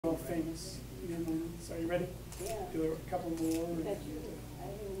promise. So are you ready? Yeah. Do a couple more.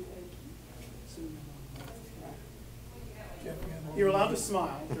 You're allowed to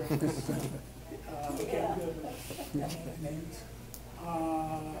smile. Okay, good.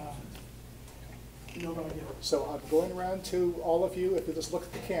 Nobody. So I'm going around to all of you. If you just look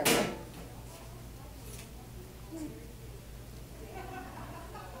at the camera.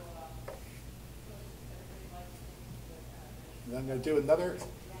 And I'm going to do another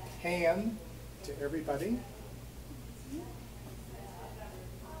hand to everybody.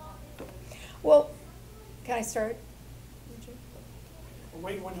 Well, can I start?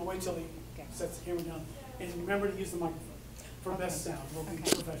 Wait till he sets the camera down. And remember to use the microphone for best sound. We'll be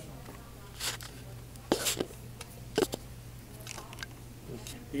professional.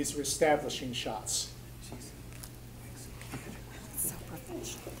 These are establishing shots. So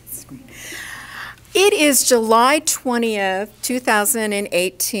professional. It is July 20th,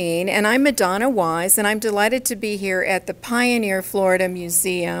 2018, and I'm Madonna Wise, and I'm delighted to be here at the Pioneer Florida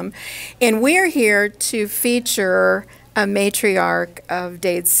Museum. And we're here to feature a matriarch of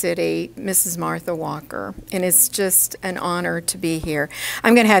Dade City, Mrs. Martha Walker, and it's just an honor to be here.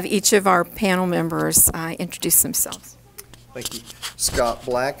 I'm going to have each of our panel members introduce themselves. Thank you. Scott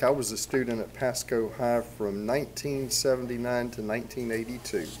Black. I was a student at Pasco High from 1979 to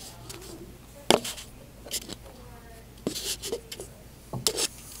 1982.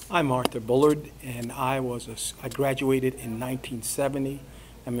 I'm Arthur Bullard, and I graduated in 1970,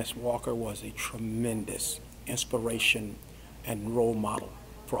 and Miss Walker was a tremendous inspiration and role model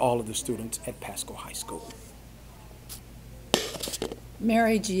for all of the students at Pasco High School.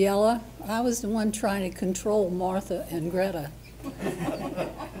 Mary Giella. I was the one trying to control Martha and Greta.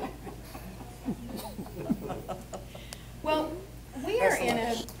 Well, we are in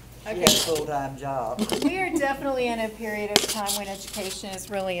a full-time job. We are definitely in a period of time when education is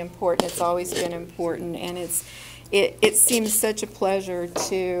really important. It's always been important, and it seems such a pleasure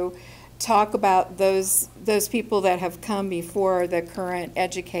to talk about those people that have come before the current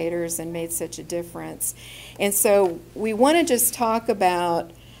educators and made such a difference. And so we want to just talk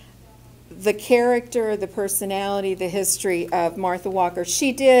about the character, the personality, the history of Martha Walker.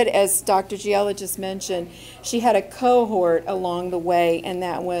 She did, as Dr. Giella just mentioned, she had a cohort along the way, and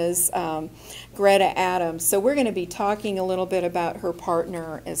that was Greta Adams. So we're going to be talking a little bit about her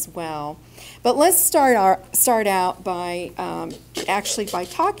partner as well. But let's start out by actually by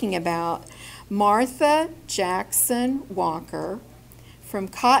talking about Martha Jackson Walker from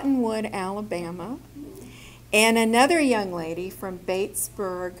Cottonwood, Alabama, and another young lady from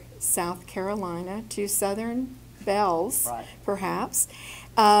Batesburg, South Carolina, two Southern belles, right, perhaps,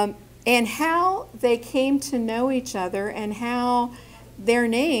 and how they came to know each other and how their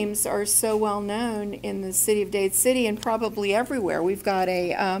names are so well known in the city of Dade City and probably everywhere. We've got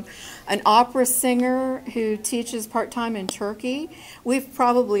an opera singer who teaches part-time in Turkey. We've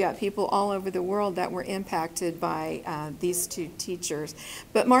probably got people all over the world that were impacted by these two teachers.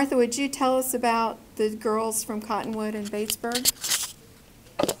 But Martha, would you tell us about the girls from Cottonwood and Batesburg?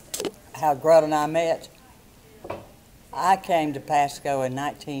 How Greta and I met. I came to Pasco in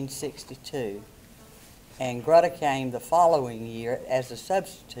 1962, and Greta came the following year as a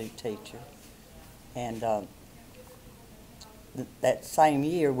substitute teacher. And that same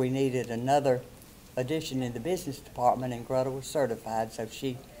year we needed another addition in the business department, and Greta was certified, so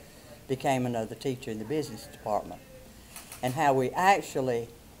she became another teacher in the business department. And how we actually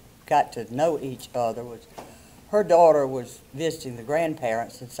got to know each other was her daughter was visiting the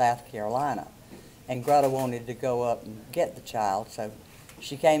grandparents in South Carolina, and Greta wanted to go up and get the child, so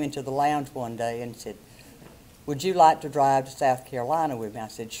she came into the lounge one day and said, "Would you like to drive to South Carolina with me?" I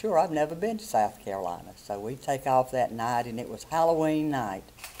said, "Sure, I've never been to South Carolina." So we take off that night, and it was Halloween night.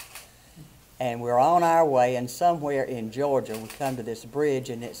 And we're on our way, and somewhere in Georgia we come to this bridge,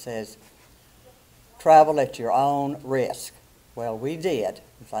 and it says, "Travel at your own risk." Well, we did.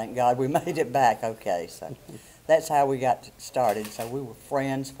 Thank God we made it back okay. So that's how we got started. So we were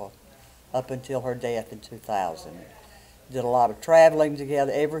friends for up until her death in 2000. Did a lot of traveling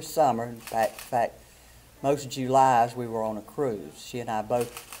together every summer. In fact, most Julys we were on a cruise. She and I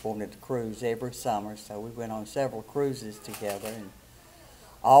both wanted to cruise every summer, so we went on several cruises together and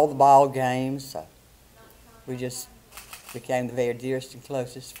all the ball games. So we just became the very dearest and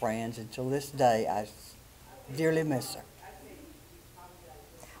closest friends. Until this day, I dearly miss her.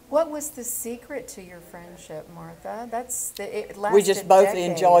 What was the secret to your friendship, Martha? It lasted We just both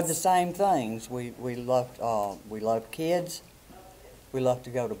decades. enjoyed the same things. We loved kids. We loved to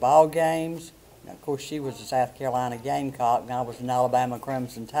go to ball games. Now, of course, she was a South Carolina Gamecock, and I was an Alabama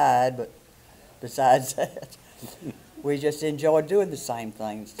Crimson Tide. But besides that, we just enjoyed doing the same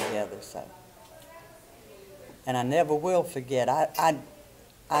things together. So, and I never will forget. I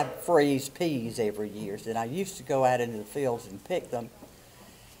freeze peas every year, and I used to go out into the fields and pick them.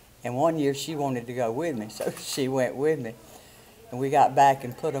 And one year she wanted to go with me, so she went with me. And we got back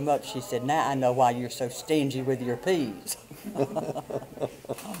and put them up. She said, "Now I know why you're so stingy with your peas." 'Cause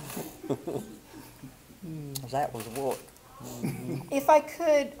that was work. If I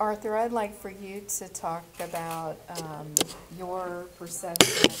could, Arthur, I'd like for you to talk about your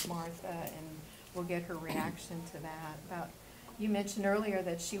perception of Martha, and we'll get her reaction to that. You mentioned earlier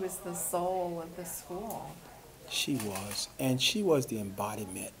that she was the soul of the school. She was, and she was the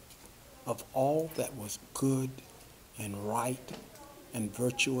embodiment of all that was good and right and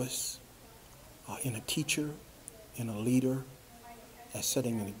virtuous in a teacher, in a leader, as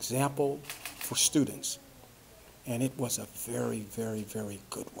setting an example for students. And it was a very, very, very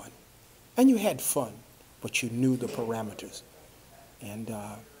good one. And you had fun, but you knew the parameters. And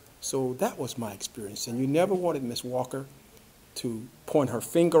so that was my experience. And you never wanted Miss Walker to point her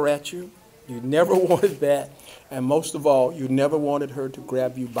finger at you. You never wanted that. And most of all, you never wanted her to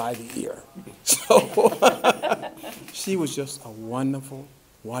grab you by the ear. So she was just a wonderful,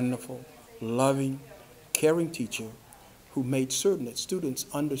 wonderful, loving, caring teacher who made certain that students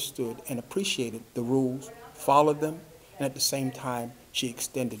understood and appreciated the rules, followed them, and at the same time, she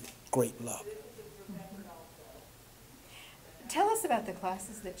extended great love. Tell us about the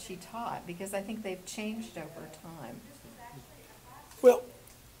classes that she taught, because I think they've changed over time. Well,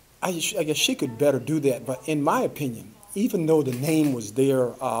 I guess she could better do that, but in my opinion, even though the name was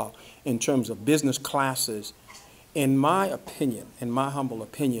there in terms of business classes, in my opinion, in my humble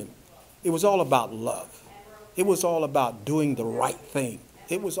opinion, it was all about love. It was all about doing the right thing.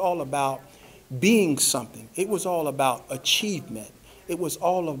 It was all about being something. It was all about achievement. It was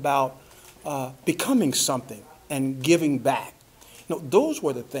all about becoming something and giving back. You know, those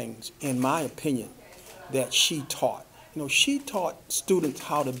were the things, in my opinion, that she taught. You know, she taught students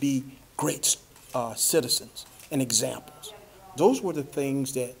how to be great citizens and examples. Those were the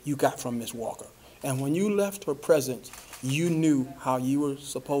things that you got from Miss Walker. And when you left her presence, you knew how you were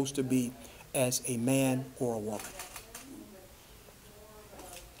supposed to be as a man or a woman.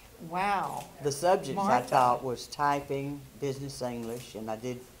 Wow. The subjects I Martha. taught was typing, business English, and I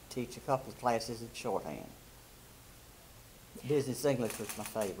did teach a couple of classes in shorthand. Business English was my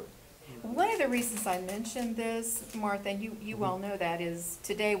favorite. One of the reasons I mentioned this, Martha, and you well know that, is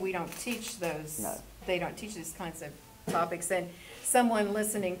today we don't teach those. No. They don't teach these kinds of topics. And someone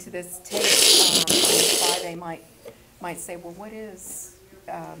listening to this tape on Friday might say, well, what is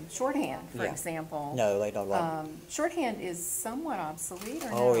shorthand, for Yeah. example? No, they don't like it. Shorthand is somewhat obsolete,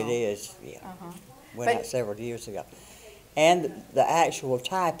 or no? Oh, it is, yeah. Uh-huh. Went But- out several years ago. And the actual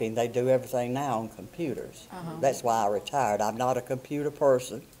typing, they do everything now on computers. Uh-huh. That's why I retired. I'm not a computer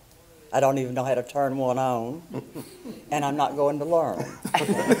person. I don't even know how to turn one on, and I'm not going to learn.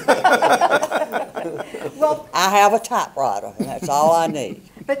 Well, I have a typewriter, and that's all I need.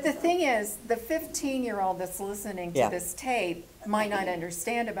 but the thing is, the 15-year-old that's listening to Yeah. this tape might not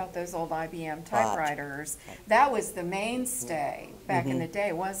understand about those old IBM typewriters. That was the mainstay back in the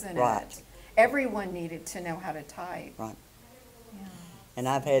day, wasn't Right. it? Everyone needed to know how to type. Right. Yeah. And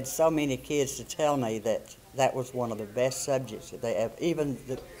I've had so many kids to tell me that that was one of the best subjects that they have, even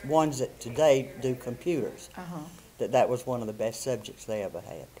the ones that today do computers, Uh-huh. that was one of the best subjects they ever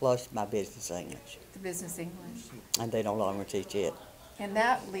had, plus my business English. The business English. And they no longer teach it. And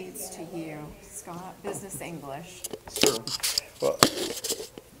that leads to you, Scott, business English. Sure. Well,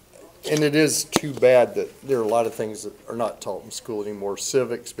 and it is too bad that there are a lot of things that are not taught in school anymore,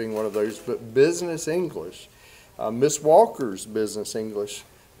 civics being one of those, but business English. Miss Walker's business English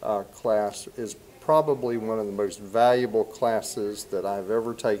class is probably one of the most valuable classes that I've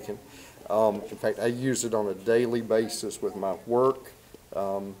ever taken. In fact, I use it on a daily basis with my work.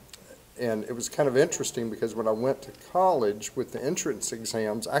 And it was kind of interesting because when I went to college with the entrance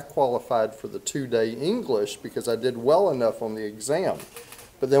exams, I qualified for the 2-day English because I did well enough on the exam.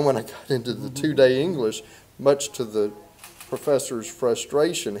 But then when I got into the 2-day English, much to the professor's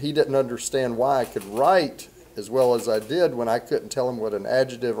frustration, he didn't understand why I could write as well as I did when I couldn't tell him what an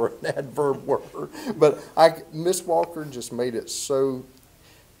adjective or an adverb were. But Miss Walker just made it so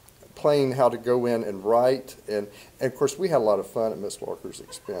plain how to go in and write. And of course, we had a lot of fun at Miss Walker's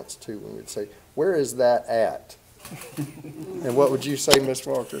expense, too, when we'd say, where is that at? And what would you say, Miss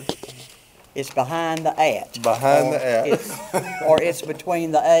Walker? It's behind the at. Behind the at. Or it's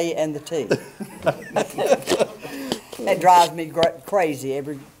between the A and the T. That drives me crazy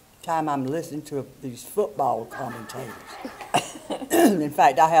every time I'm listening to these football commentators. In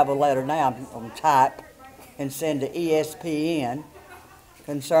fact, I have a letter now on type, and send to ESPN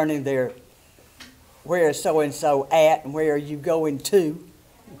concerning their where is so-and-so at and where are you going to.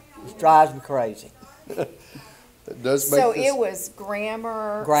 It drives me crazy. It does make So this. it was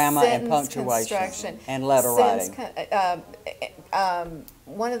grammar, Grammar and sentence punctuation construction, and letter sentence writing.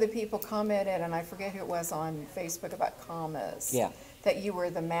 one of the people commented, and I forget who it was on Facebook, about commas. Yeah. That you were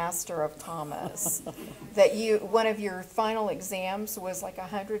the master of commas. That one of your final exams was like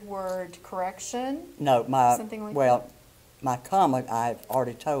 100-word correction. No, Something like my comma, I've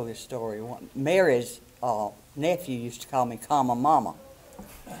already told this story. Mary's nephew used to call me Comma Mama.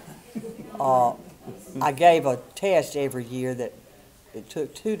 I gave a test every year that it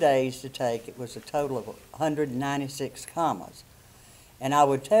took 2 days to take. It was a total of 196 commas. And I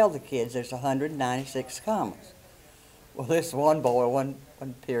would tell the kids there's 196 commas. Well, this one boy, one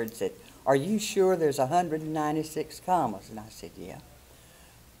period said, "Are you sure there's 196 commas?" And I said, "Yeah."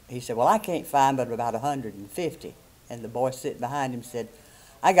 He said, "Well, I can't find but about 150. And the boy sitting behind him said,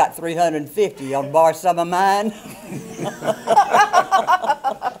 "I got 350. You want to borrow some of mine?"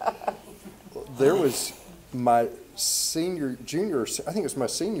 There was my junior, I think it was my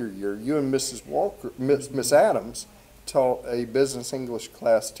senior year, you and Mrs. Walker, Miss Adams taught a business English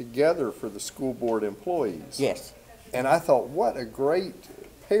class together for the school board employees. Yes. And I thought, what a great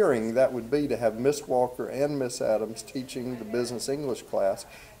pairing that would be to have Miss Walker and Miss Adams teaching the business English class.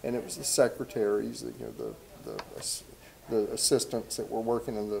 And it was the secretaries, the assistants that were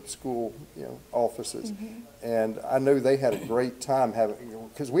working in the school, offices. Mm-hmm. And I know they had a great time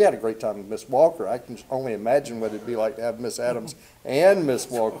because we had a great time with Miss Walker. I can only imagine what it'd be like to have Miss Adams and Miss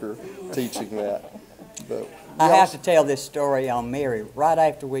Walker teaching that. But I have to tell this story on Mary. Right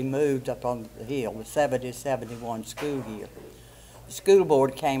after we moved up on the hill, the 70-71 school year, the school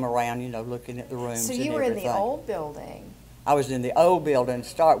board came around, looking at the rooms So and you were in the everything. old building. I was in the old building to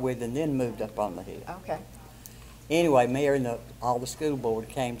start with and then moved up on the hill. Okay. Anyway, Mayor and all the school board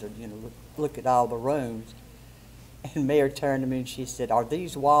came to, look at all the rooms. And Mayor turned to me and she said, "Are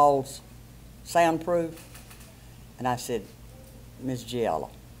these walls soundproof?" And I said, "Ms. Giella,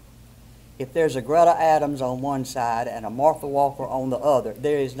 if there's a Greta Adams on one side and a Martha Walker on the other,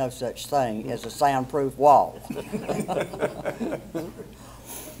 there is no such thing as a soundproof wall."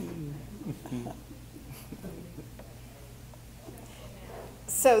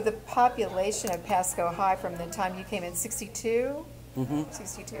 So the population of Pasco High from the time you came in, 62? Mm-hmm.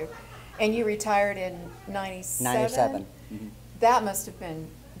 62. And you retired in 97? 97. That must have been,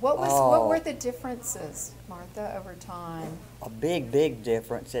 what Oh. were the differences, Martha, over time? A big, big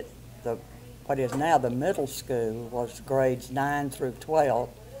difference. What is now the middle school was grades 9 through 12,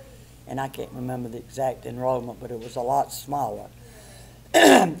 and I can't remember the exact enrollment, but it was a lot smaller.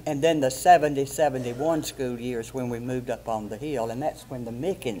 And then the 70-71 school years when we moved up on the hill, and that's when the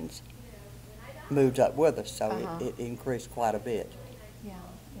Mickens moved up with us, so it increased quite a bit. Yeah,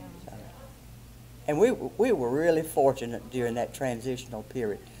 yeah. So, and we were really fortunate during that transitional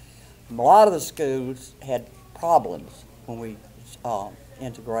period. A lot of the schools had problems when we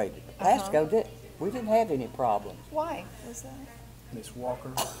integrated. Pasco we didn't have any problems. Why was that? Miss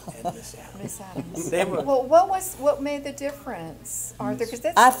Walker and Miss Adams. Miss Adams. They were- Well, what made the difference, Arthur? Because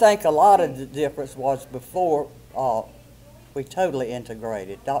that's I think a lot of the difference was before we totally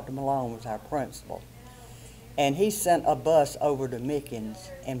integrated. Dr. Malone was our principal. And he sent a bus over to Mickens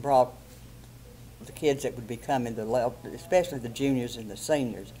and brought the kids that would be coming, especially the juniors and the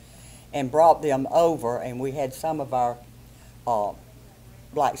seniors, and brought them over, and we had some of our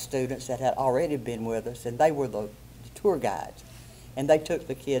black students that had already been with us, and they were the tour guides. And they took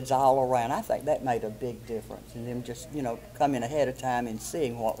the kids all around. I think that made a big difference in them just, coming ahead of time and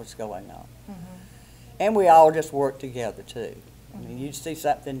seeing what was going on. And we all just worked together, too. I mean, you'd see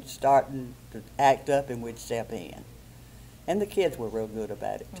something starting to act up, and we'd step in. And the kids were real good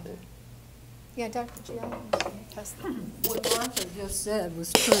about it, too. yeah, Dr. Giella. What Martha just said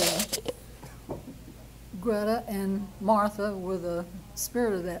was true. Greta and Martha were the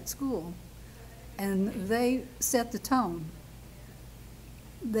spirit of that school, and they set the tone.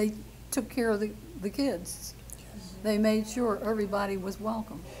 They took care of the kids. They made sure everybody was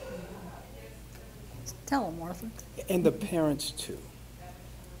welcome. Tell them, Martha. And the parents too.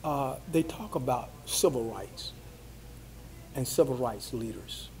 They talk about civil rights and civil rights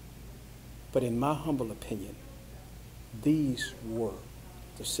leaders. But in my humble opinion, these were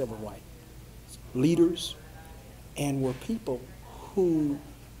the civil rights leaders and were people who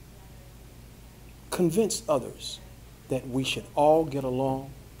convinced others that we should all get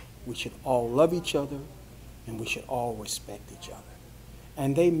along, we should all love each other, and we should all respect each other.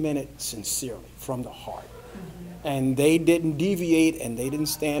 And they meant it sincerely, from the heart. And they didn't deviate, and they didn't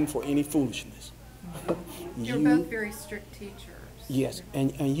stand for any foolishness. You're both very strict teachers. Yes,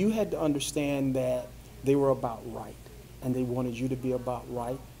 and you had to understand that they were about right, and they wanted you to be about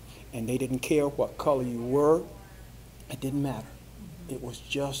right, and they didn't care what color you were. It didn't matter. It was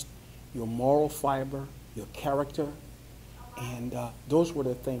just your moral fiber, your character, and those were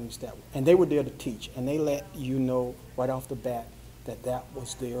the things that, and they were there to teach, and they let you know right off the bat that that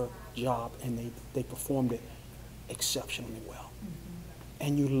was their job, and they performed it exceptionally well.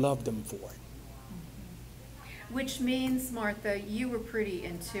 And you loved them for it. Which means, Martha, you were pretty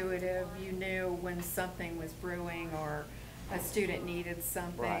intuitive. You knew when something was brewing or a student needed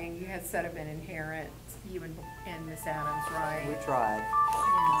something. Right. You had sort of an inherent, you and Miss Adams, right? We tried.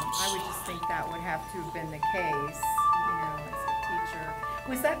 I would just think that would have to have been the case, as a teacher.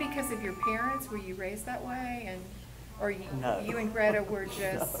 Was that because of your parents? Were you raised that way? Or No. you and Greta were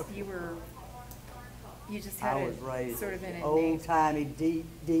just, you just had I was a raised sort of an innate. old-timey,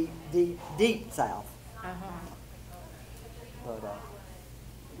 deep South. Uh-huh. But,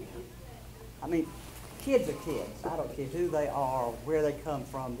 I mean, kids are kids. I don't care who they are, or where they come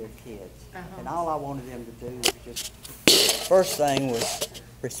from, they're kids. And all I wanted them to do was just, first thing was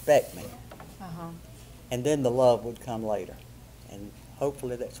respect me. And then the love would come later. And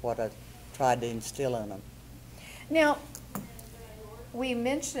hopefully that's what I tried to instill in them. Now,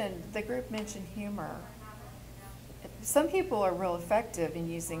 the group mentioned humor. Some people are real effective in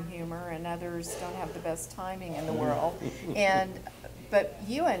using humor, and others don't have the best timing in the world. But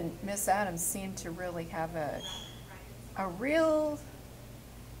you and Miss Adams seem to really have a real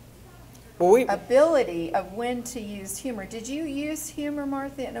ability of when to use humor. Did you use humor,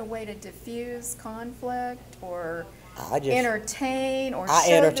 Martha, in a way to diffuse conflict or entertain or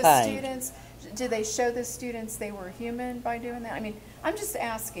show the students? Did they show the students they were human by doing that? I mean, I'm just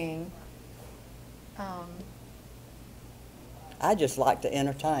asking. I just like to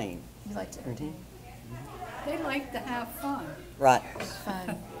entertain. You like to entertain? They like to have fun. Right.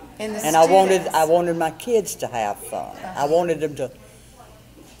 Fun. And I wanted my kids to have fun. I wanted them to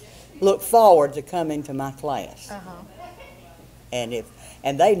look forward to coming to my class. And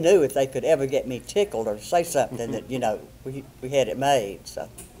they knew if they could ever get me tickled or say something that we had it made. So,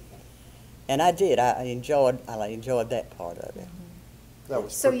 and I did. I enjoyed that part of it. That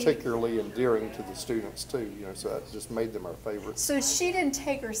was particularly endearing to the students too, so that just made them our favorites. So she didn't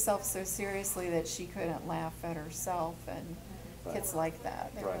take herself so seriously that she couldn't laugh at herself, and kids like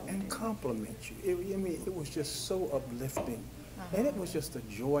that. They really And do. compliment you. It was just so uplifting. And it was just a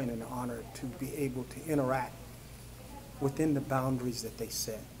joy and an honor to be able to interact within the boundaries that they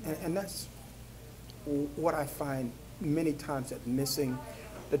set. And that's what I find many times that missing.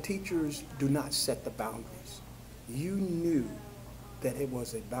 The teachers do not set the boundaries. You knew that it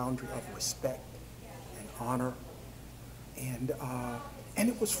was a boundary of respect and honor, and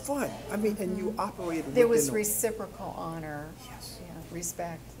it was fun. I mean, and you operated. There was reciprocal honor. Yes. Yeah,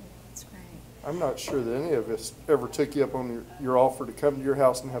 respect. That's great. I'm not sure that any of us ever took you up on your offer to come to your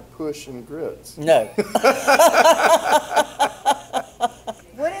house and have push and grits. No.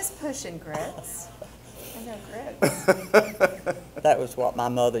 What is push and grits? I know grits. That was what my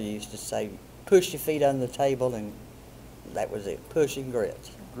mother used to say. Push your feet under the table, and that was it. Push and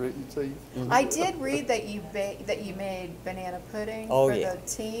grits. Grit your teeth. I did read that you made banana pudding for the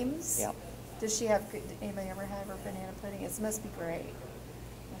teams. Yep. Did anybody ever have her banana pudding? It must be great.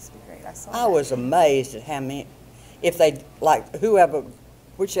 Must be great. I saw. I was amazed at how many, if they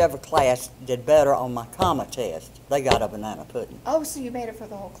whichever class did better on my comma test, they got a banana pudding. Oh, so you made it for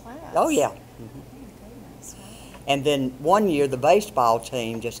the whole class? Oh yeah. Oh my goodness. Wow. And then one year the baseball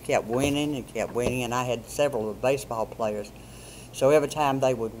team just kept winning and kept winning, and I had several of the baseball players. So every time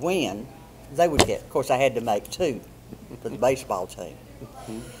they would win, they would get, of course I had to make 2 for the baseball team.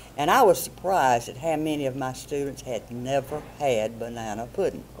 And I was surprised at how many of my students had never had banana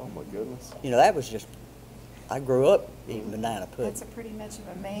pudding. Oh my goodness. That was just, I grew up eating banana pudding. That's a pretty much of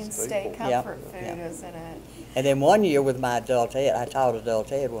a mainstay Staple. comfort food, isn't it? And then one year with my adult ed, I taught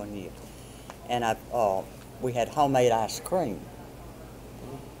adult ed one year, and we had homemade ice cream.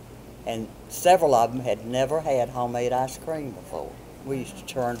 And several of them had never had homemade ice cream before. We used to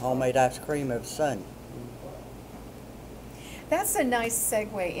turn homemade ice cream every Sunday. That's a nice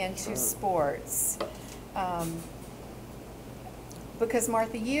segue into sports. Because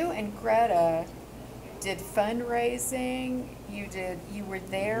Martha, you and Greta did fundraising, you were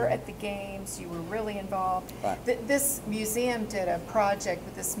there at the games, you were really involved. Right. This museum did a project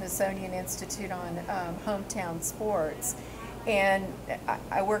with the Smithsonian Institute on hometown sports, And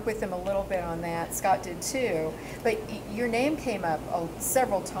I worked with him a little bit on that. Scott did too. But your name came up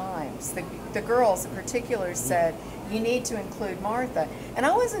several times. The girls in particular said, you need to include Martha. And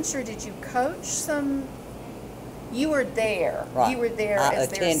I wasn't sure, did you coach some? You were there. Right. You were there I as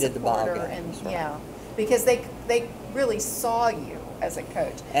their attended the ball supporter. games, And right. yeah, because they really saw you as a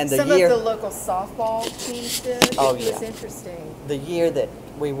coach. And the some year- of the local softball teams did. Oh, It was yeah. interesting. The year that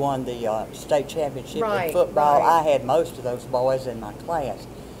we won the state championship Right, in football, right. I had most of those boys in my class.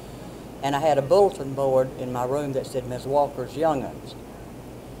 And I had a bulletin board in my room that said Ms. Walker's Young'uns.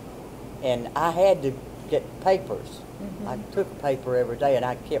 And I had to get papers. I took a paper every day, and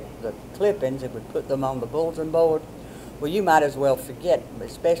I kept the clippings and would put them on the bulletin board. Well, you might as well forget,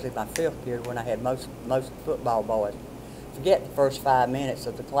 especially my fifth period when I had most football boys, forget the first 5 minutes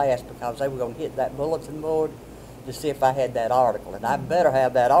of the class because they were going to hit that bulletin board to see if I had that article. And I better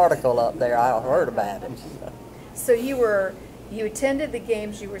have that article up there. I heard about it. So you attended the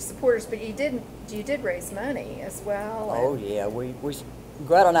games, you were supporters, but you did raise money as well. Oh, yeah.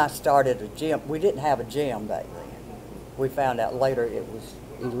 Greta and I started a gym. We didn't have a gym back then. We found out later it was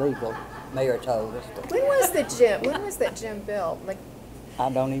illegal. Mayor told us. But When was that gym built? Like I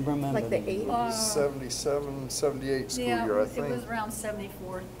don't even remember. the the year. 80s? 77, 78 school Yeah, year, I it think. was around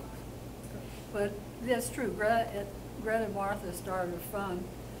 74. But that's true. Greta and Martha started a fund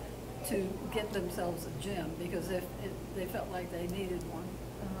to get themselves a gym because they felt like they needed one.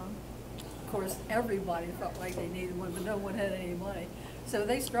 Of course, everybody felt like they needed one, but no one had any money. So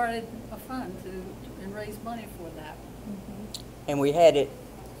they started a fund and raise money for that. And we had it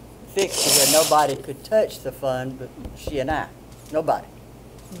fixed to where nobody could touch the fund but she and I. Nobody.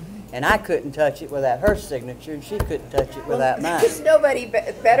 And I couldn't touch it without her signature, and she couldn't touch it without mine. There's nobody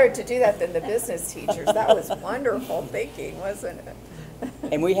better to do that than the business teachers. That was wonderful thinking, wasn't it?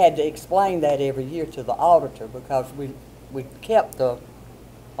 And we had to explain that every year to the auditor because we kept the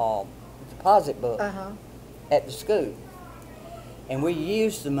deposit book at the school. And we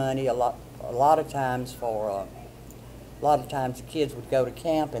used the money a lot of times for, a lot of times the kids would go to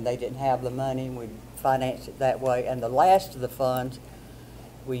camp and they didn't have the money and we'd finance it that way. And the last of the funds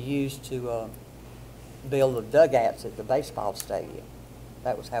we used to build the dugouts at the baseball stadium.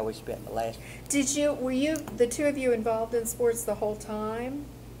 That was how we spent the last. Were you, the two of you, involved in sports the whole time?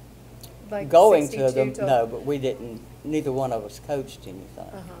 Like Going 62 to them, till- no, but we didn't, neither one of us coached anything.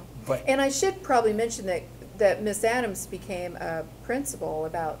 But And I should probably mention that Miss Adams became a principal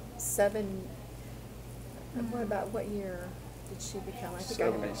about what year did she become? I think I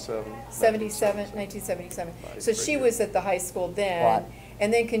remember. 77. 1977. Ninth So she grade. was at the high school then, Right.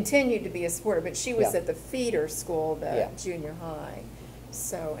 and then continued to be a supporter, but she was Yeah. at the feeder school, the Yeah. junior high.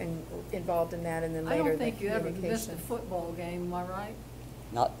 So, and involved in that, and then I later don't the think you ever communication. missed a football game, am I right?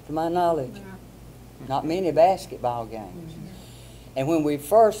 Not to my knowledge. Yeah. Not many basketball games. And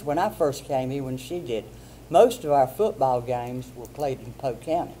when I first came here, when she did, most of our football games were played in Polk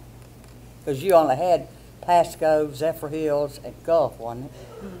County. Because you only had Pasco, Zephyr Hills, and Gulf, wasn't it?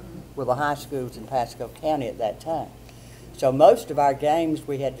 Were the high schools in Pasco County at that time. So most of our games,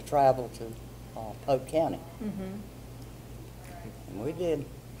 we had to travel to Polk County. And we did.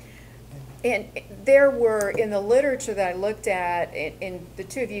 And there were, in the literature that I looked at, and the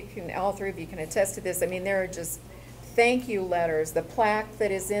two of you all three of you can attest to this, I mean, there are just thank you letters, the plaque that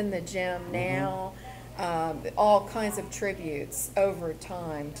is in the gym now, all kinds of tributes over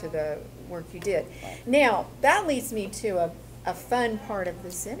time to the work you did. Now, that leads me to a fun part of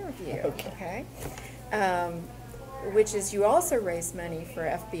this interview, okay? Which is you also raised money for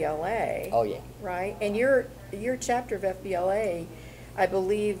FBLA. Oh, yeah. Right? And your chapter of FBLA, I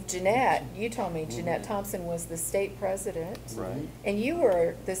believe Jeanette, you told me Jeanette Thompson was the state president. Right. And you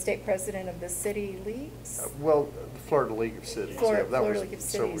were the state president of the city leagues? Well, the Florida League of Cities. Florida, yeah, that Florida was League of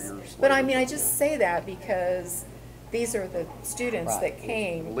several Cities. years But I later. mean, I just say that because these are the students Right. that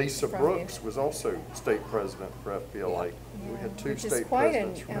came. Lisa from you. Brooks was also state president for FBLA. We had two Which is state quite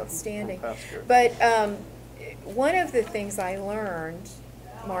presidents an from outstanding. Pasco. But one of the things I learned,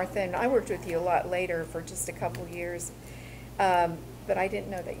 Martha, and I worked with you a lot later for just a couple years, but I didn't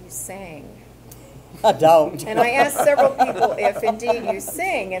know that you sang. I don't. And I asked several people if indeed you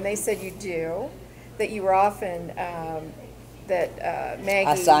sing, and they said you do, that you were often, that Maggie.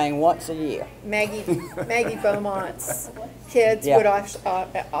 I sang once a year. Maggie Beaumont's kids Yeah. would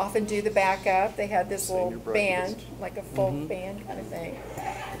often do the backup. They had this little Senior band, breakfast. like a folk band kind of thing.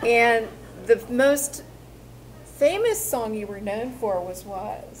 And the most famous song you were known for was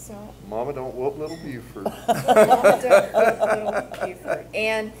what? So, Mama Don't Whoop Little Buford. Mama Don't Whoop Little Buford.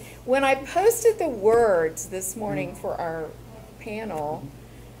 And when I posted the words this morning for our panel,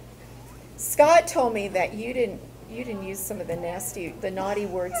 Scott told me that you you didn't use some of the naughty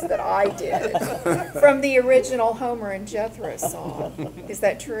words that I did from the original Homer and Jethro song. Is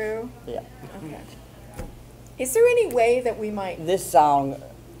that true? Yeah. Okay. Is there any way that we might? This song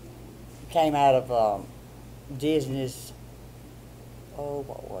came out of Disney's,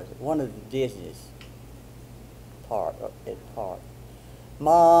 what was it? One of the Disney's part.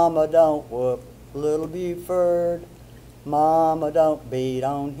 Mama, don't whoop little Buford. Mama, don't beat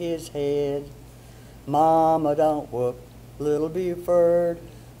on his head. Mama, don't whoop little Buford.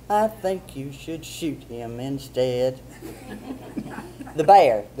 I think you should shoot him instead. The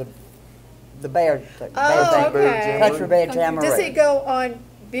bear. The bear. Oh, okay. Country Bear Jamboree. Does it go on?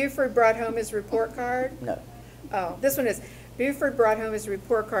 Buford brought home his report card? No. Oh, this one is, Buford brought home his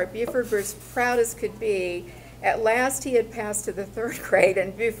report card. Buford was proud as could be. At last he had passed to the 3rd grade,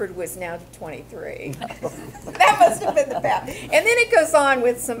 and Buford was now 23. That must have been the bad. And then it goes on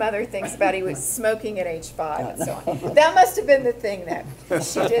with some other things about he was smoking at age 5 and so on. That must have been the thing that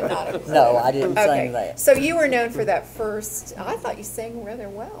she did not include. No, I didn't Okay, sing that. so you were known for that first, I thought you sang rather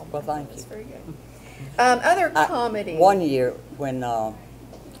well. Well, thank you. That's very good. Other comedy. One year when, what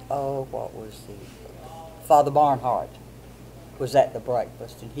was Father Barnhart was at the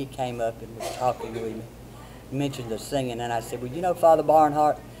breakfast, and he came up and was talking with me, mentioned the singing, and I said, well, you know, Father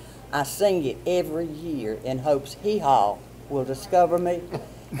Barnhart, I sing it every year in hopes Hee-Haw will discover me,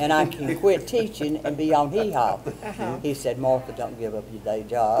 and I can quit teaching and be on Hee-Haw. He said, Martha, don't give up your day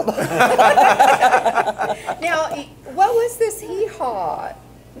job. Now, what was this Hee-Haw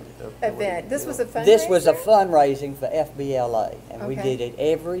event? This was a fundraiser? This was a fundraising for FBLA, and we Okay. did it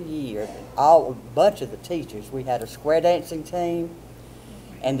every year. A bunch of the teachers. We had a square dancing team,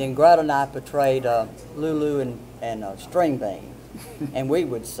 and then Greta and I portrayed Lulu and String Bean, and we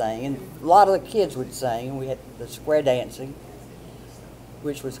would sing, and a lot of the kids would sing, and we had the square dancing,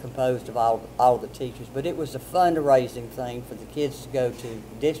 which was composed of all the teachers. But it was a fundraising thing for the kids to go to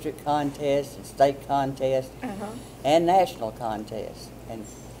district contests and state contests and national contests. And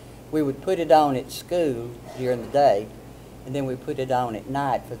we would put it on at school during the day, and then we put it on at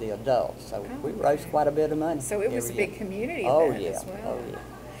night for the adults. So we raised quite a bit of money. So it was a every big year. community Oh, event yeah. as well. Oh, yeah.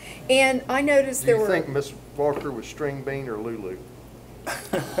 And I noticed Do there you were... think Miss Walker was String Bean or Lulu?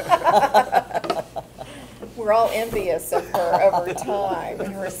 We're all envious of her over time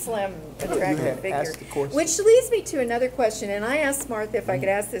and her slim, attractive figure. asked the question. Which leads me to another question, and I asked Martha if I could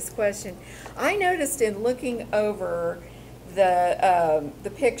ask this question. I noticed in looking over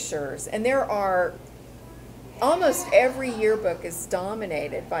the pictures, and there are almost every yearbook is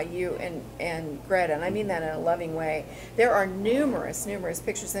dominated by you and Greta, and I mean that in a loving way. There are numerous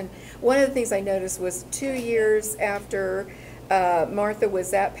pictures, and one of the things I noticed was 2 years after Martha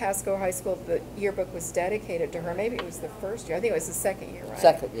was at Pasco High School, the yearbook was dedicated to her. Maybe it was the first year. I think it was the second year, right?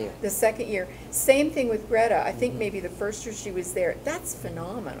 Second year. The second year. Same thing with Greta. I think maybe the first year she was there. That's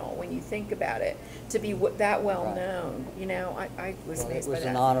phenomenal when you think about it, to be that well known. You know, I was amazed by that. It was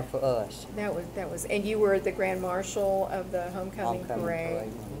an honor for us. That was, and you were the Grand Marshal of the Homecoming Parade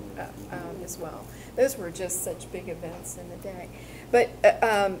as well. Those were just such big events in the day. But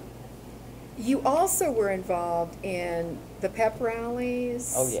you also were involved in the pep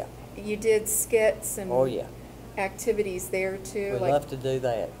rallies. Oh, yeah. You did skits and Oh, yeah. activities there too. We love to do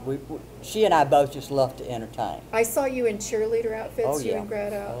that. She and I both just love to entertain. I saw you in cheerleader outfits, Oh, you yeah. and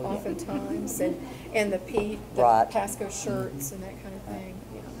Greta, Oh, yeah. oftentimes, and the Right. Pasco shirts and that kind of thing.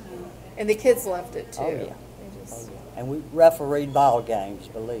 Yeah. And the kids loved it too. Oh, yeah. They Oh, just, yeah. And we refereed ball games,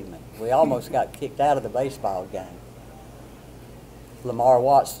 believe me. We almost got kicked out of the baseball game. Lamar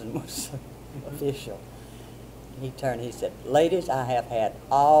Watson was official. He said, ladies, I have had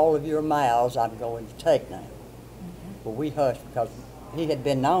all of your mouths I'm going to take now. But we hushed because he had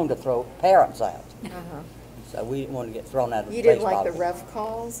been known to throw parents out. So we didn't want to get thrown out of the You baseball didn't like the game. ref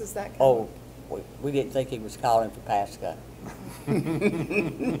calls? Is that kind Oh, we didn't think he was calling for Pasco.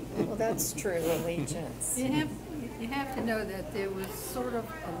 Well, that's true allegiance. You have to know that there was sort of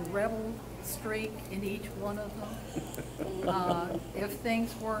a rebel streak in each one of them. If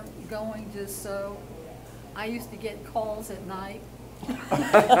things weren't going just so, I used to get calls at night,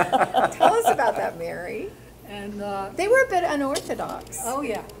 Tell us about that, Mary. and, They were a bit unorthodox. oh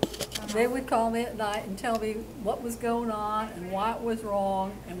yeah, they would call me at night and tell me what was going on and why it was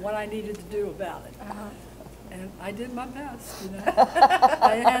wrong and what I needed to do about it. And I did my best, you know.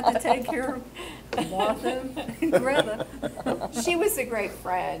 I had to take care of Martha and Greta. She was a great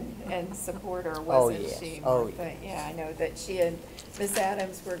friend and supporter, Oh, wasn't yes. she? Oh, Martha? Yeah, I know that she and Miss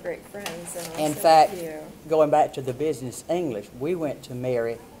Adams were great friends, and also In fact, you. going back to the business English, we went to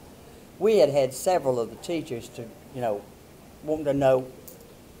Mary. We had several of the teachers to, wanting to know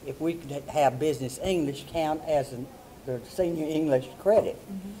if we could have business English count as the senior English credit.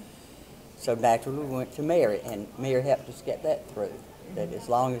 So naturally, we went to Mary, and Mary helped us get that through. That as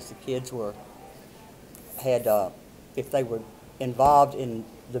long as the kids if they were involved in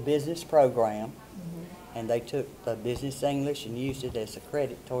the business program, and they took the business English and used it as a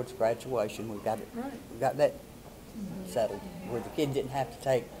credit towards graduation, we got that settled, where the kid didn't have to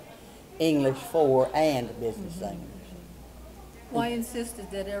take English 4 and business English. Well, I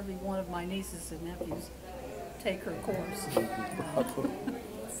insisted that every one of my nieces and nephews take her course.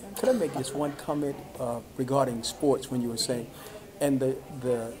 Could I make just one comment regarding sports when you were saying, and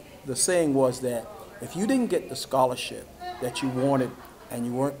the saying was that if you didn't get the scholarship that you wanted and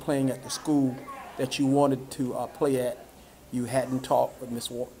you weren't playing at the school that you wanted to play at, you hadn't talked with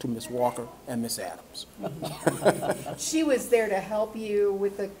Miss Walker and Miss Adams. She was there to help you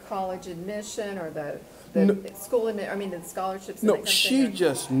with the college admission or the school admission, I mean the scholarships? No, she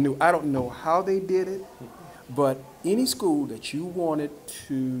just knew. I don't know how they did it, but any school that you wanted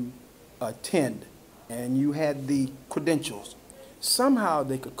to attend and you had the credentials, somehow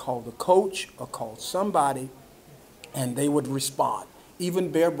they could call the coach or call somebody and they would respond.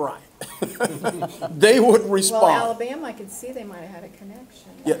 Even Bear Bryant. They would respond. Well, Alabama, I can see they might have had a connection.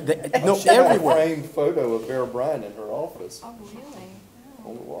 Yeah, no, She had a everywhere. framed photo of Bear Bryant in her office Oh, really?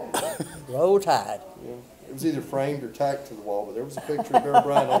 on the wall. Roll Tide. Yeah. It was either framed or tacked to the wall, but there was a picture of Bear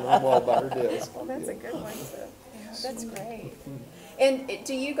Bryant on her wall by her desk. Well, that's a good one, too. Yeah, that's great. And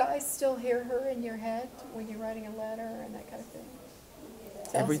do you guys still hear her in your head when you're writing a letter and that kind of thing? Tell us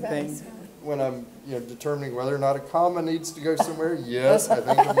about Everything. Miss Walker. When I'm, determining whether or not a comma needs to go somewhere, yes, I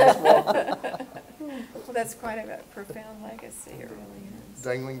think of Miss Walker. Well, that's quite a profound legacy, it really is.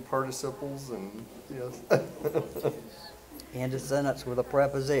 Dangling participles and, yes. End a sentence with a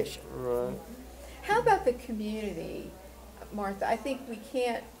preposition. Right. How about the community, Martha? I think we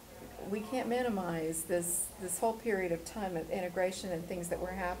can't minimize this whole period of time of integration and things that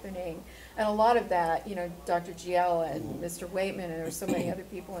were happening. And a lot of that, Dr. Giella and Mr. Waitman, and there were so many other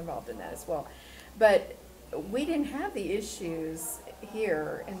people involved in that as well. But we didn't have the issues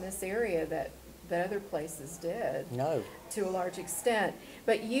here in this area that other places did. No. To a large extent.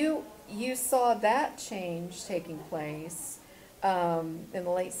 But you saw that change taking place in the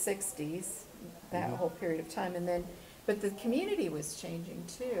late 60s, that whole period of time. But the community was changing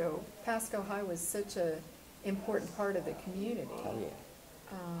too. Pasco High was such an important part of the community. Oh,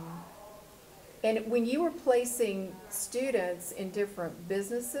 yeah. And when you were placing students in different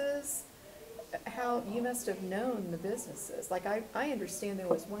businesses, you must have known the businesses. Like I understand there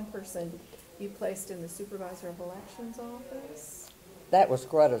was one person you placed in the supervisor of elections office. That was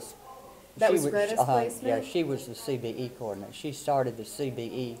Greta's. That was Greta's placement? Yeah, she was the CBE coordinator. She started the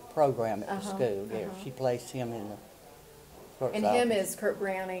CBE program at the school. Yeah, she placed him in the clerk's And office. him is Kurt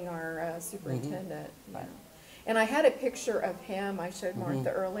Browning, our superintendent. Yeah. Right. And I had a picture of him, I showed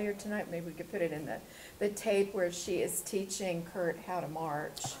Martha earlier tonight, maybe we could put it in the tape where she is teaching Kurt how to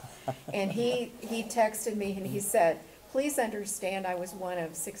march. And he texted me and he said, please understand I was one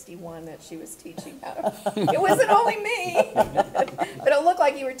of 61 that she was teaching how to, it wasn't only me. But it looked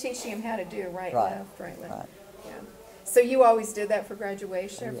like you were teaching him how to do right, left, right, left. Right. Yeah. So you always did that for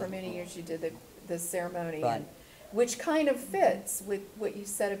graduation, or for many years you did the ceremony? Right. And, which kind of fits with what you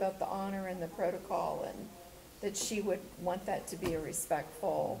said about the honor and the protocol, and that she would want that to be a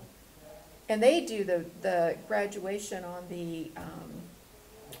respectful. And they do the graduation on the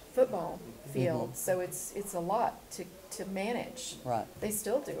football field, so it's a lot to manage. Right. They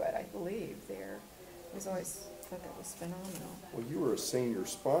still do it, I believe. I was always thought that was phenomenal. Well, you were a senior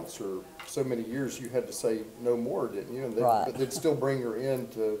sponsor so many years, you had to say no more, didn't you? And Right. But they'd still bring her in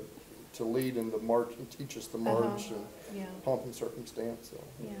to lead in the march and teach us the march and Yeah. pomp and circumstance. So.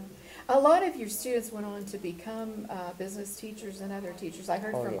 Yeah. A lot of your students went on to become business teachers and other teachers. I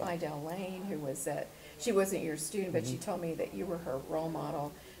heard from yeah. Idell Lane, who was she wasn't your student, but she told me that you were her role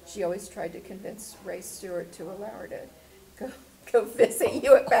model. She always tried to convince Ray Stewart to allow her to go visit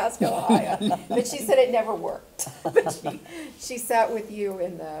you at Pasco High. But she said it never worked. But she sat with you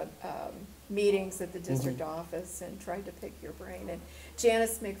in the meetings at the district office and tried to pick your brain. And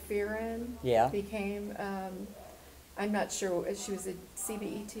Janice McPheron became, I'm not sure, she was a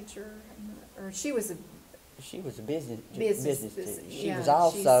CBE teacher, or she was a business teacher. She yeah, was she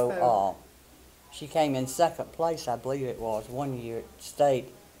also, spoke. she came in second place, I believe it was, one year at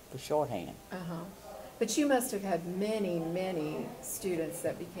state for shorthand. But you must have had many, many students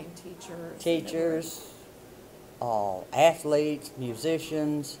that became teachers. Teachers, athletes,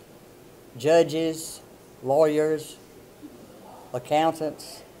 musicians, judges, lawyers,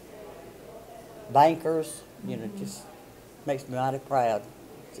 accountants, bankers, just makes me mighty proud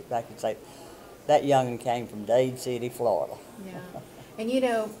sit back and say, that young'un came from Dade City, Florida. Yeah. And you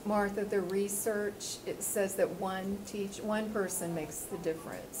know, Martha, the research, it says that one person makes the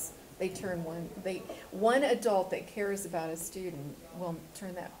difference. They turn one adult that cares about a student will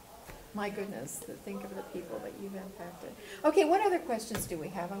turn that, my goodness, think of the people that you've impacted. Okay, what other questions do we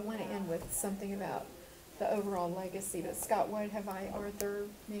have? I want to end with something about the overall legacy, but Scott, what have I, Arthur,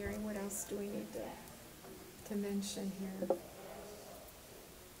 Mary, what else do we need to mention here?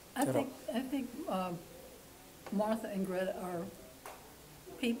 I think Martha and Greta are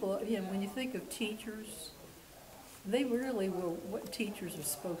people, you know, when you think of teachers, they really were what teachers are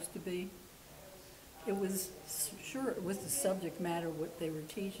supposed to be. It was, sure, it was the subject matter what they were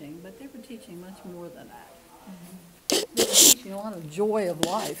teaching, but they were teaching much more than that. Mm-hmm. They were teaching a lot of joy of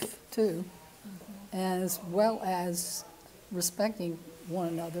life, too, as well as respecting one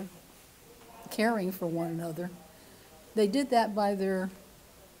another, caring for one another. They did that by them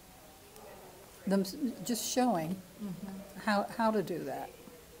just showing how to do that.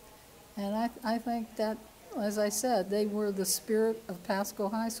 And I think that, as I said, they were the spirit of Pasco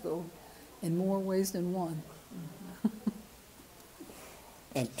High School in more ways than one.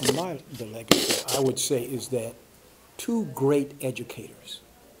 And the legacy, I would say, is that two great educators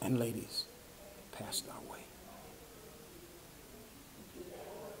and ladies passed our way.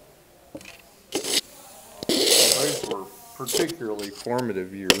 Those were particularly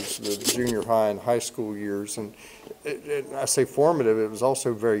formative years, the junior high and high school years. And I say formative, it was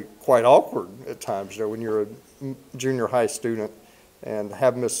also quite awkward at times. You know, when you're a junior high student and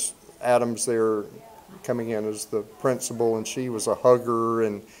have Miss Adams there coming in as the principal, and she was a hugger,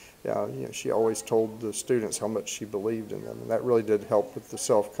 and you know, she always told the students how much she believed in them, and that really did help with the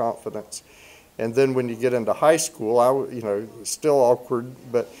self-confidence. And then when you get into high school, you know, still awkward,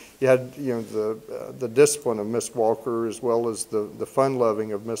 but you had, you know, the discipline of Miss Walker, as well as the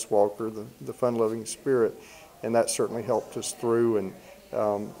fun-loving of Miss Walker, the fun-loving spirit, and that certainly helped us through.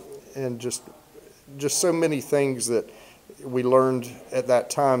 And just so many things that we learned at that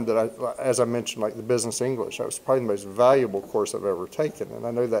time that as I mentioned, like the business English, that was probably the most valuable course I've ever taken. And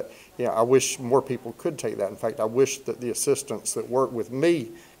I know that, you know, I wish more people could take that. In fact, I wish that the assistants that work with me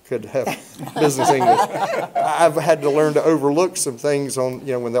could have business English. I've had to learn to overlook some things on,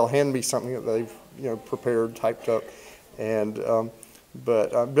 you know, when they'll hand me something that they've, you know, prepared, typed up, and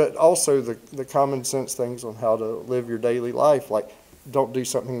but also the common sense things on how to live your daily life, like don't do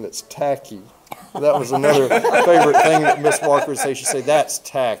something that's tacky. That was another favorite thing that Miss Walker would say. She'd say, "That's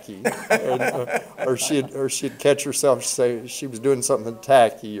tacky," and, or she'd catch herself say she was doing something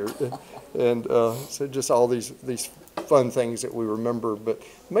tacky, so just all these fun things that we remember, but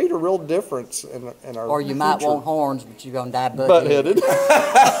made a real difference in our. Or you might want horns, but you're gonna die butt-headed.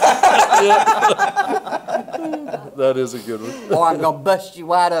 That is a good one. Or I'm gonna bust you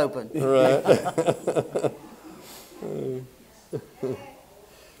wide open. Right.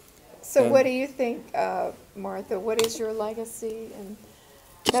 So what do you think, Martha? What is your legacy? And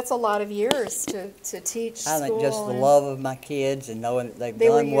that's a lot of years to teach school. I think just the love of my kids and knowing that they've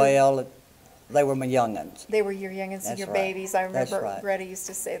done well. They were my young'uns. They were your young'uns and your babies. I remember right. Greta used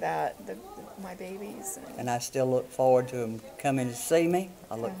to say that, my babies. And I still look forward to them coming to see me.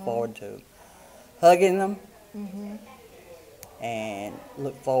 I look forward to hugging them. And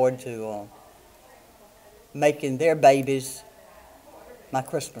look forward to making their babies my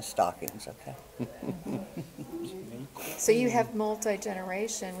Christmas stockings, okay? So you have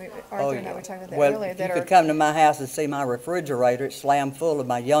multi-generation. Arthur and I were talking about that earlier. If you could come to my house and see my refrigerator, it's slammed full of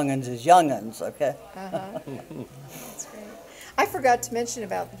my young'uns as young'uns, okay? That's great. I forgot to mention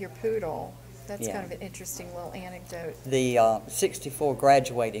about your poodle. That's kind of an interesting little anecdote. The 64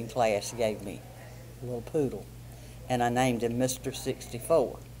 graduating class gave me a little poodle, and I named him Mr.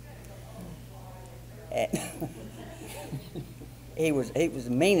 64. And he was the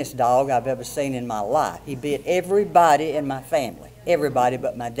meanest dog I've ever seen in my life. He bit everybody in my family, everybody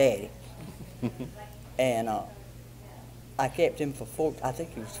but my daddy. And I kept him for I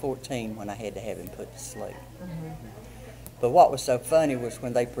think he was 14 when I had to have him put to sleep. But what was so funny was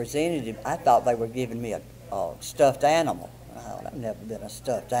when they presented him, I thought they were giving me a stuffed animal. I've never been a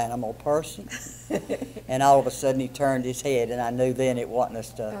stuffed animal person. And all of a sudden he turned his head, and I knew then it wasn't a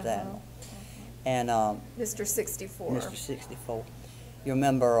stuffed animal. And Mr. 64. Mr. 64. You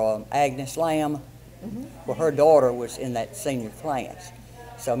remember Agnes Lamb? Well, her daughter was in that senior class.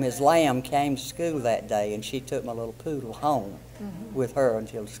 So Ms. Lamb came to school that day, and she took my little poodle home with her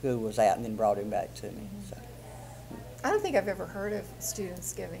until school was out, and then brought him back to me. So. I don't think I've ever heard of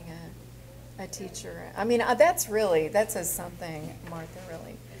students giving a teacher. I mean, that says something, Martha,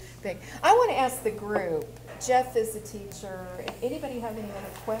 really. big. I want to ask the group, Jeff is a teacher, anybody have any other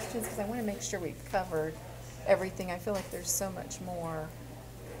questions? Because I want to make sure we've covered everything. I feel like there's so much more.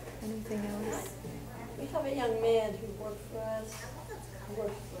 Anything else? We have a young man who works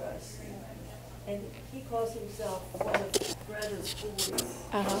for us, and he calls himself one of Greta's boys.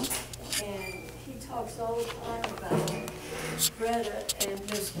 Uh-huh. And he talks all the time about Greta and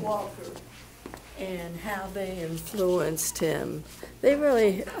Miss Walker and how they influenced him. They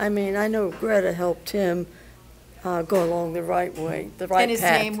really, I mean, I know Greta helped him go along the right way, the right And his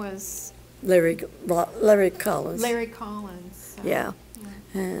path. name was? Larry Collins. Larry Collins. So, Yeah.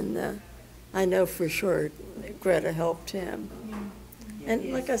 And I know for sure Greta helped him.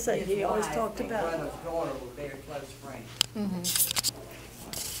 And like I say, he always talked about. Greta's daughter were very close friends.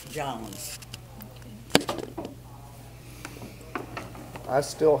 Jones. I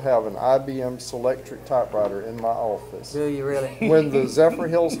still have an IBM Selectric typewriter in my office. Do you really? When the Zephyr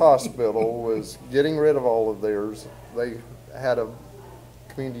Hills Hospital was getting rid of all of theirs, they had a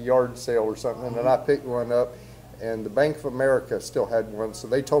community yard sale or something, and I picked one up, and the Bank of America still had one, so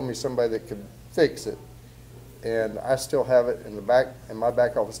they told me somebody that could fix it. And I still have it in my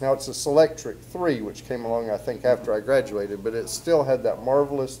back office. Now it's a Selectric 3, which came along, I think, after I graduated, but it still had that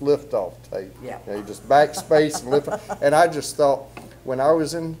marvelous liftoff tape. Yeah. You know, you just backspace and lift. And I just thought, when I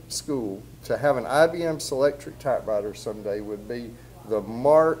was in school, to have an IBM Selectric typewriter someday would be the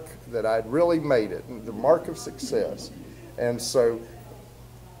mark that I'd really made it, the mark of success. And so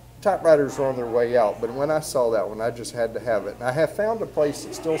typewriters are on their way out, but when I saw that one, I just had to have it. And I have found a place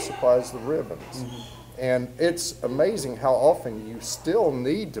that still supplies the ribbons. And it's amazing how often you still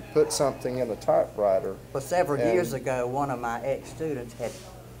need to put something in a typewriter. Well, several years ago, one of my ex-students had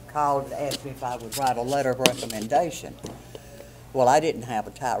called and asked me if I would write a letter of recommendation. Well, I didn't have a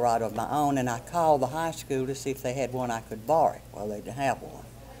typewriter of my own, and I called the high school to see if they had one I could borrow. Well, they didn't have one.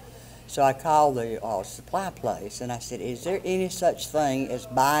 So I called the supply place, and I said, is there any such thing as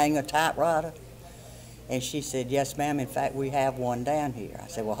buying a typewriter? And she said, yes, ma'am. In fact, we have one down here. I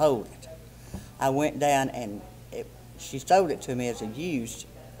said, well, hold it. I went down, and she sold it to me as a used,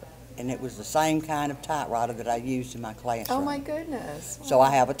 and it was the same kind of typewriter that I used in my classroom. Oh, my goodness. So I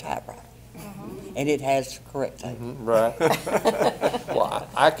have a typewriter. And it has correct tape. Right. Well,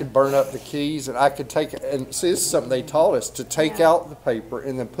 I could burn up the keys, and I could take, and see, this is something they taught us, to take out the paper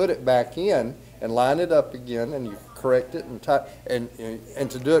and then put it back in and line it up again, and you correct it and type, and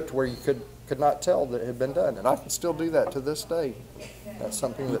to do it to where you could not tell that it had been done. And I can still do that to this day. That's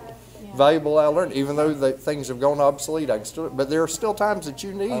something that valuable I learned, even though things have gone obsolete. I can still, but there are still times that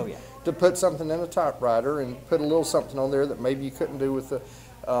you need to put something in a typewriter and put a little something on there that maybe you couldn't do with the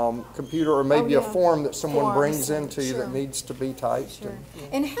computer, or maybe a form that someone brings into you that needs to be typed.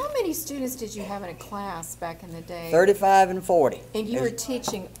 And how many students did you have in a class back in the day? 35 and 40. And you were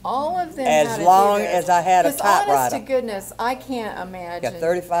teaching all of them As how to long do this? as I had a 'Cause typewriter. honest to goodness, I can't imagine. Yeah,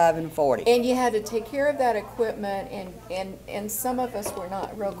 35 and 40. And you had to take care of that equipment, and some of us were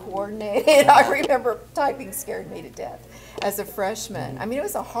not real coordinated. I remember typing scared me to death as a freshman. I mean, it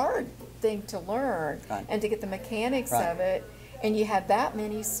was a hard thing to learn and to get the mechanics of it. And you had that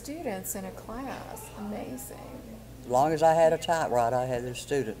many students in a class. Amazing. As long as I had a typewriter, I had the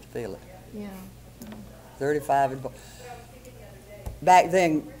students feel it. Yeah. 35 and 40. Back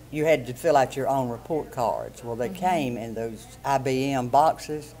then, you had to fill out your own report cards. Well, they came in those IBM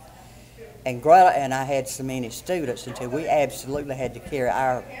boxes. And Greta and I had so many students until we absolutely had to carry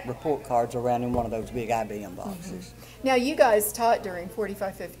our report cards around in one of those big IBM boxes. Now, you guys taught during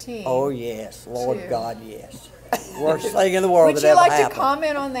 4515. Oh, yes. Lord Too. God, yes. Worst thing in the world Would that you ever like happened. to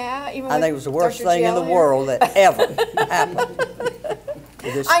comment on that? Even I with think it was the worst Dr. thing in the Giella? world that ever happened.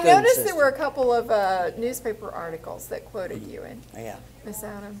 with this I school noticed system. there were a couple of newspaper articles that quoted you and Yeah. Miss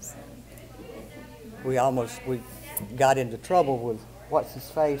Adams. We got into trouble with, what's his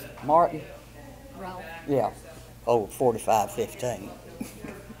face, Martin? Ralph. Yeah. Oh, 4515.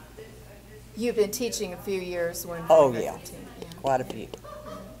 You've been teaching a few years when. Oh, yeah. 15, Quite a few.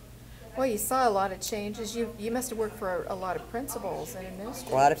 Well, you saw a lot of changes. You must have worked for a lot of principals and administrators.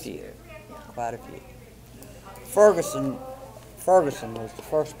 Quite a few. Quite a few. Ferguson was the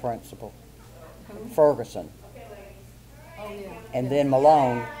first principal. Ferguson. Oh, yeah. And then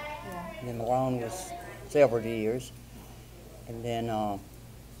Malone. Then Malone was several years. And then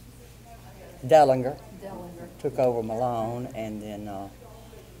Dellinger Dellinger. took over Malone. And then,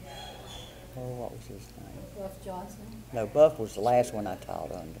 what was his name? Buff Johnson. No, Buff was the last one I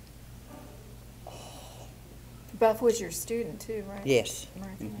taught under. Buff was your student too, right? Yes. Right.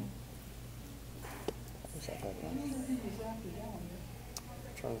 What was that other one?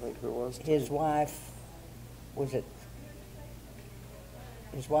 Trying to think who it was. His wife, was it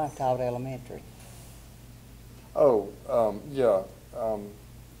His wife taught elementary. Oh, yeah.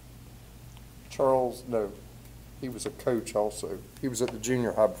 Charles, no, he was a coach also. He was at the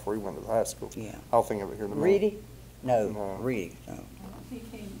junior high before he went to the high school. Yeah. I'll think of it here in a minute. Reedy? No, No. Reedy, no.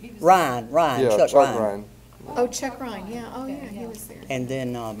 He was. Ryan, Yeah, Chuck Chuck Ryan. Ryan. Oh, Chuck Ryan, yeah, oh, yeah, he was there. And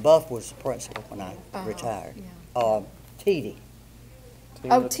then Buff was the principal when I retired. Yeah. Teedy.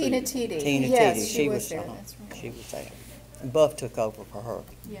 Oh, Tina Teedy. Tina Yes, Teedy, she was there, uh-huh, that's right. she was there. And Buff took over for her,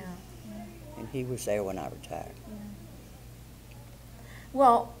 Yeah. and he was there when I retired.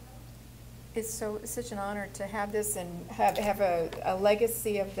 Well, it's such an honor to have this and have a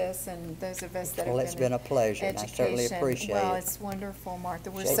legacy of this, and those of us that have Well, been it's been a pleasure, and I certainly education. appreciate Well, it. it's wonderful, Martha.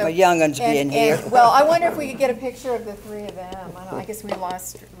 We're Appreciate so my young'uns being here. well, I wonder if we could get a picture of the three of them. I guess we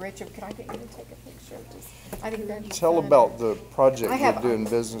lost Richard. Could I get you to take a picture? I think that'd be Tell fun. about the project I you have- did in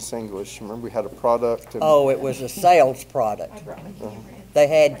business English. Remember we had a product and Oh, it was a sales product. I brought my camera in. They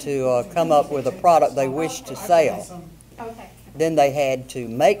had to come up with a product they wished to sell. Okay. Then they had to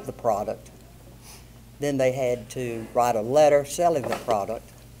make the product. Then they had to write a letter selling the product.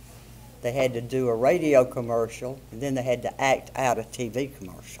 They had to do a radio commercial, and then they had to act out a TV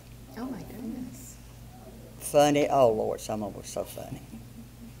commercial. Oh, my goodness. Funny, oh Lord, some of them were so funny.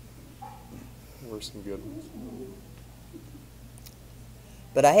 there were some good ones.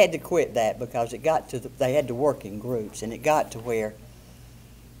 But I had to quit that because it got to, they had to work in groups, and it got to where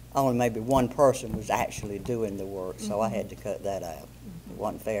only maybe one person was actually doing the work, so I had to cut that out. It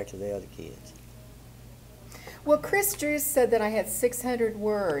wasn't fair to the other kids. Well, Chris Drews said that I had 600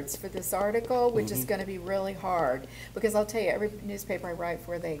 words for this article, which is going to be really hard, because I'll tell you, every newspaper I write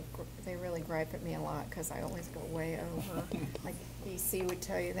for, they really gripe at me a lot because I always go way over. Like BC would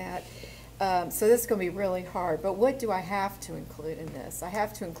tell you that. So this is going to be really hard. But what do I have to include in this? I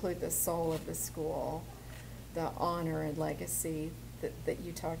have to include the soul of the school, the honor and legacy that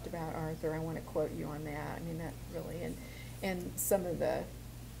you talked about, Arthur. I want to quote you on that. I mean, that really, and some of the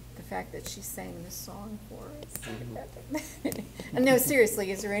fact that she sang this song for us. And no, seriously,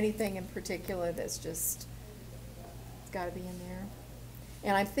 is there anything in particular that's just got to be in there?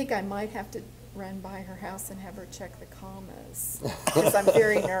 And I think I might have to run by her house and have her check the commas, because I'm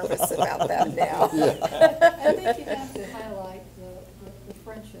very nervous about that now. I think you have to highlight the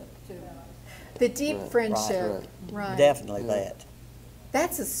friendship too. The deep friendship, right. Definitely that.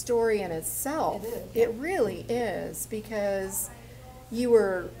 That's a story in itself. It is. It really is, because you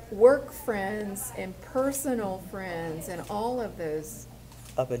were work friends and personal friends and all of those.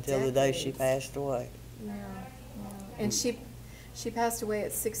 Up until the day she decades. passed away. Yeah, yeah. And she passed away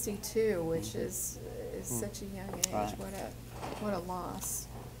at 62, which is such a young age. Right. What a loss.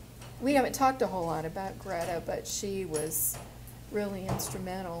 We haven't talked a whole lot about Greta, but she was really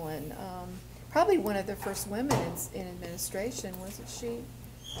instrumental, and probably one of the first women in administration, wasn't she,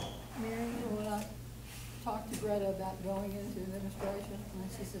 Mary? When I talked to Greta about going into administration, and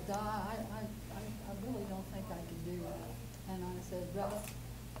she said, I really don't think I can do that. And I said, Greta,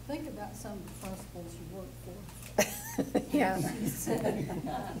 think about some of the principals you work for. Yeah. She said,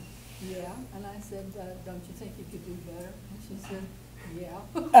 yeah. And I said, don't you think you could do better? And she said, yeah.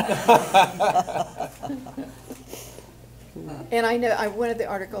 And I know, one of the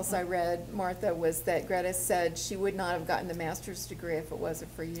articles I read, Martha, was that Greta said she would not have gotten the master's degree if it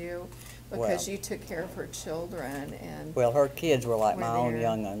wasn't for you, because Well. you took care of her children, and Well, her kids were like Were my own there.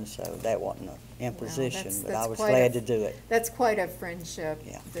 young'uns, so that wasn't an imposition, that's- but that's I was quite glad a- to do it. that's quite a friendship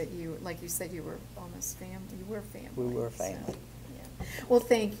Yeah. that you, like you said, you were almost family. You were family. We were so, family. yeah. Well,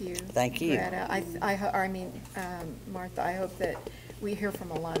 thank you. Thank you. Greta. Martha, I hope that we hear from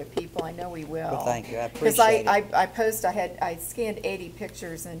a lot of people. I know we will. Well, thank you. I Because appreciate it. I scanned 80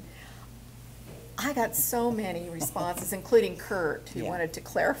 pictures, and I got so many responses, including Kurt, who Yeah. wanted to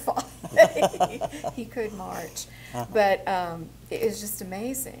clarify. He could march. Uh-huh. But it was just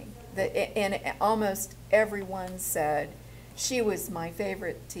amazing. And almost everyone said, she was my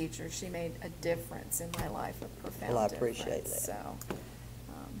favorite teacher. She made a difference in my life, a profound Well, I difference. appreciate that. So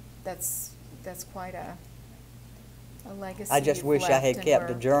that's quite a legacy. I just you've wish I left had in kept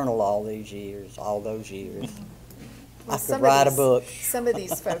a her. journal all those years. Well, I some could of write a these- book. Some of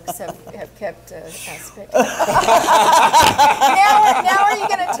these folks have kept aspect. Now are you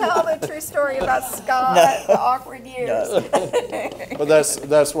going to tell the true story about Scott, the awkward years? But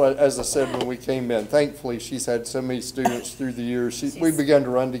that's what, as I said when we came in, thankfully, she's had so many students through the years. We began to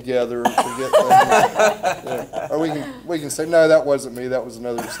run together and forget things. Yeah. Or we can say, no, that wasn't me, that was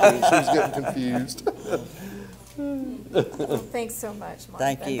another student. She was getting confused. Well, thanks so much, Martha.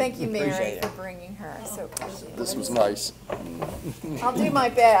 Thank you. Thank you, Mary, Appreciate it. for bringing her. I so appreciate This it. was nice. I'll do my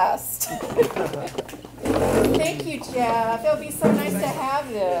best. Thank you, Jeff. It'll be so nice to have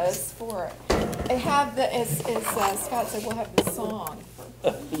this for it. Have the, as Scott said, we'll have the song.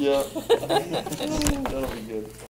 Yeah. That'll be good.